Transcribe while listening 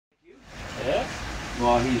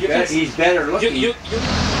Well, he's better looking.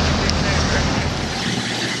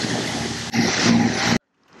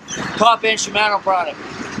 Top end Shimano product.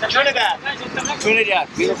 Trinidad.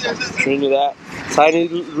 Beautiful. Trinidad. Tiny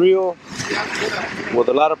reel with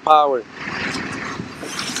a lot of power.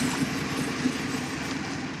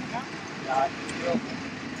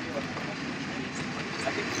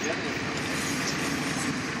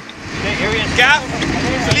 Okay, here he is. Gap.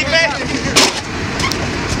 Felipe.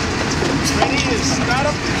 Ready to start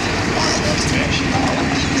up.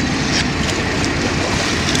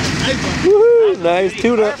 Woohoo! Nice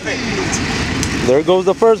tuna. Perfect. There goes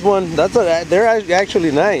the first one. They're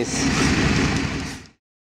actually nice.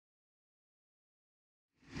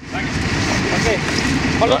 Okay.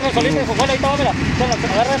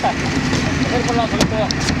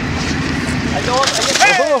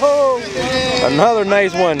 Oh, another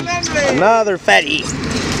nice one. Another fatty.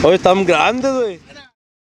 Oh, están grandes, güey.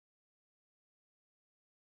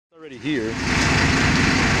 Already here.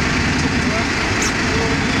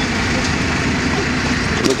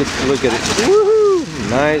 Look at it. Woohoo!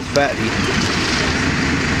 Nice fatty.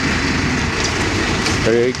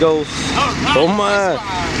 There it goes. Oh my!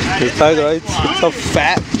 It's a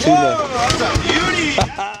fat tuna. That's a beauty.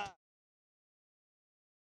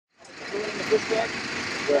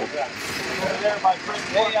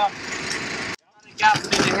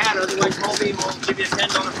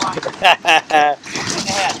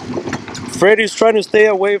 Freddy's trying to stay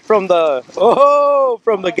away from the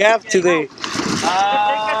from the gap today.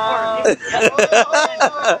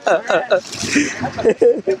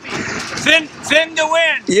 Fin to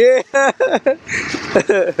win. Yeah.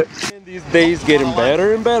 These days getting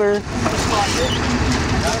better and better.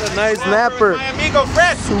 Got a nice snapper. My amigo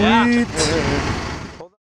Fred. Sweet.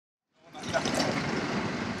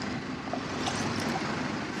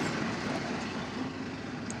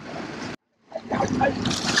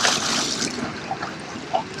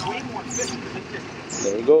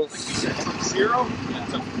 There he goes. Zero.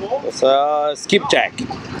 That's a full. That's a skipjack.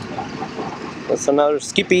 That's another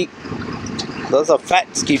skippy. That's a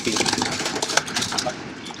fat skippy.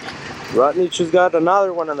 Rodney just got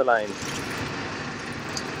another one on the line.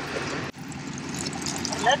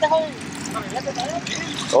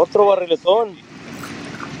 Otro barriletón.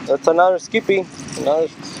 That's another skippy. Another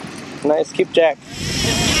nice skipjack.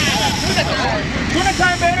 Tuna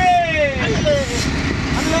time, baby!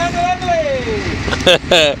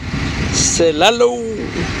 Celalo.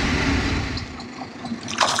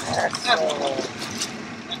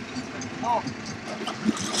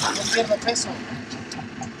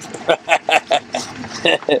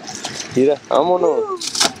 Mira,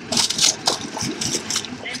 vámonos.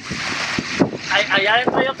 Allá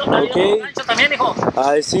adentro hay otro gancho también, hijo.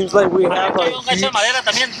 It seems like we have Hay a un gancho de madera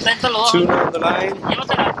también, dentro los dos. tuna on the line.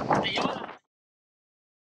 Llévatela.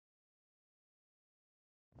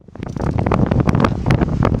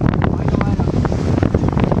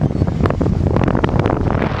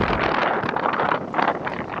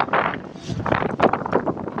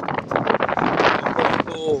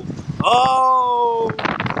 Oh!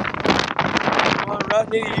 Come on,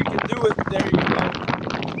 Rodney, you can do it. There you go.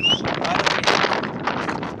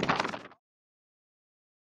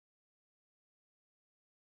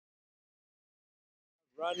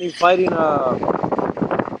 Rodney fighting a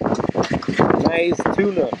nice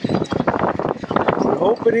tuna. We're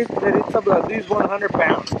hoping that it's up at least 100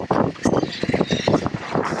 pounds.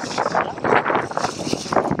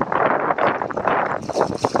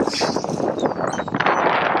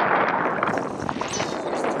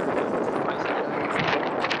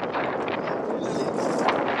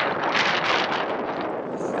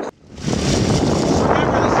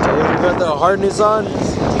 Got the harness on.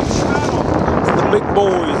 It's the big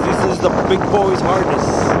boys. This is the big boys harness.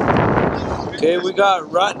 Okay, we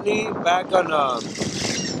got Rodney back on the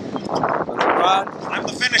rod. I'm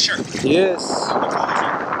the finisher. Yes.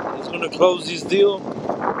 He's gonna close this deal in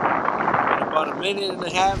about a minute and a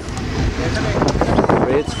half.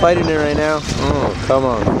 Fred's fighting it right now. Oh, come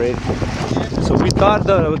on, Fred. So we thought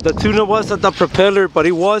the tuna was at the propeller, but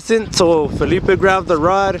he wasn't. So Felipe grabbed the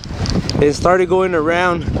rod and started going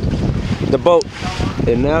around the boat,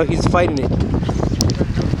 and now he's fighting it.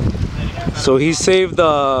 So he saved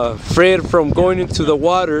Fred from going into the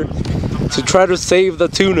water to try to save the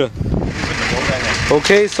tuna.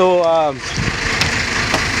 Okay, so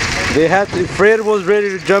Fred was ready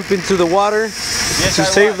to jump into the water to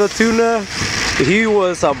save the tuna. He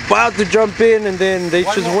was about to jump in, and then they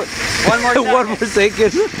just went one more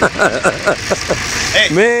second. Hey,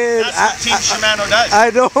 man, that's what Team Shimano does.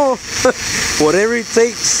 I know. Whatever it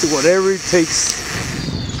takes, whatever it takes.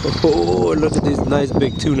 Oh, look at this nice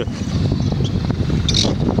big tuna.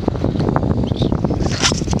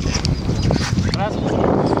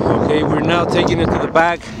 Okay, we're now taking it to the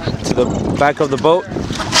back of the boat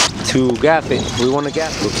to gaff it. We want to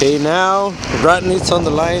gaff it. Okay, now Rodney's on the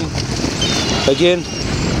line again.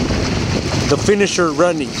 The finisher,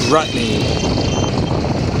 Rodney.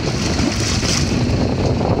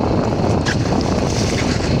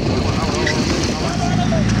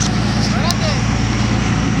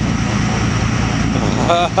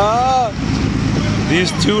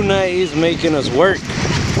 This tuna is making us work.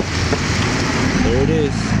 There it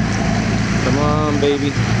is. Come on, baby.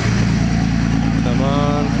 Come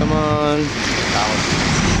on, come on.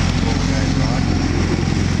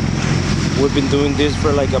 We've been doing this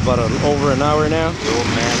for like about over an hour now. Oh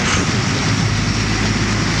man.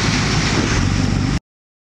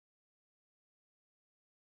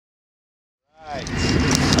 Right.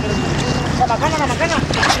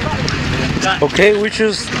 Okay, we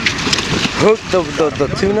just hooked the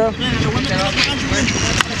tuna.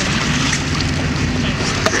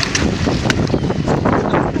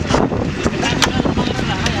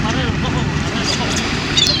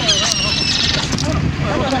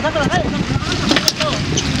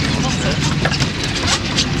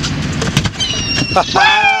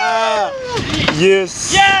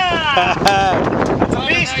 Yes. Yeah.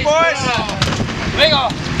 Beast, boys.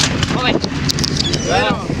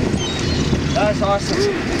 That's awesome.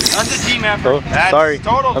 That's a team effort. Oh, sorry,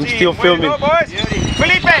 Total I'm team. still filming. Way to go, boys.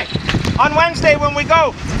 Felipe, on Wednesday when we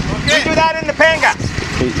go, we do that in the panga.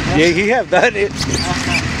 Yeah, he have done it.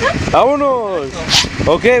 Vámonos.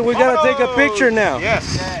 Okay, we gotta take a picture now.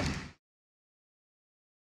 Yes.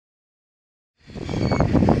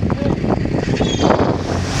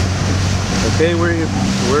 Okay,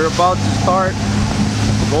 we're about to start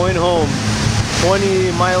going home.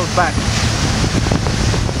 20 miles back.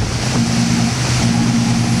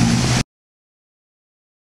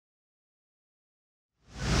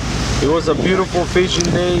 It was a beautiful fishing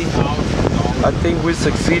day. I think we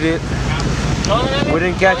succeeded. We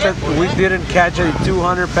didn't catch a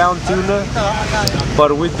 200-pound tuna,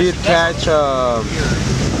 but we did catch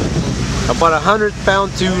about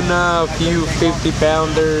 100-pound tuna, a few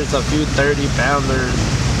 50-pounders, a few 30-pounders,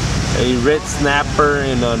 a red snapper,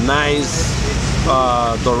 and a nice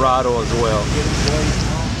dorado as well.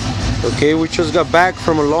 Okay, we just got back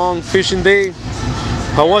from a long fishing day.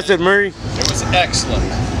 How was it, Murray? It was excellent.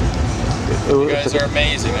 You guys are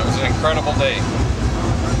amazing. It was an incredible day.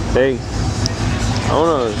 Hey, I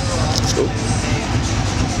wanna.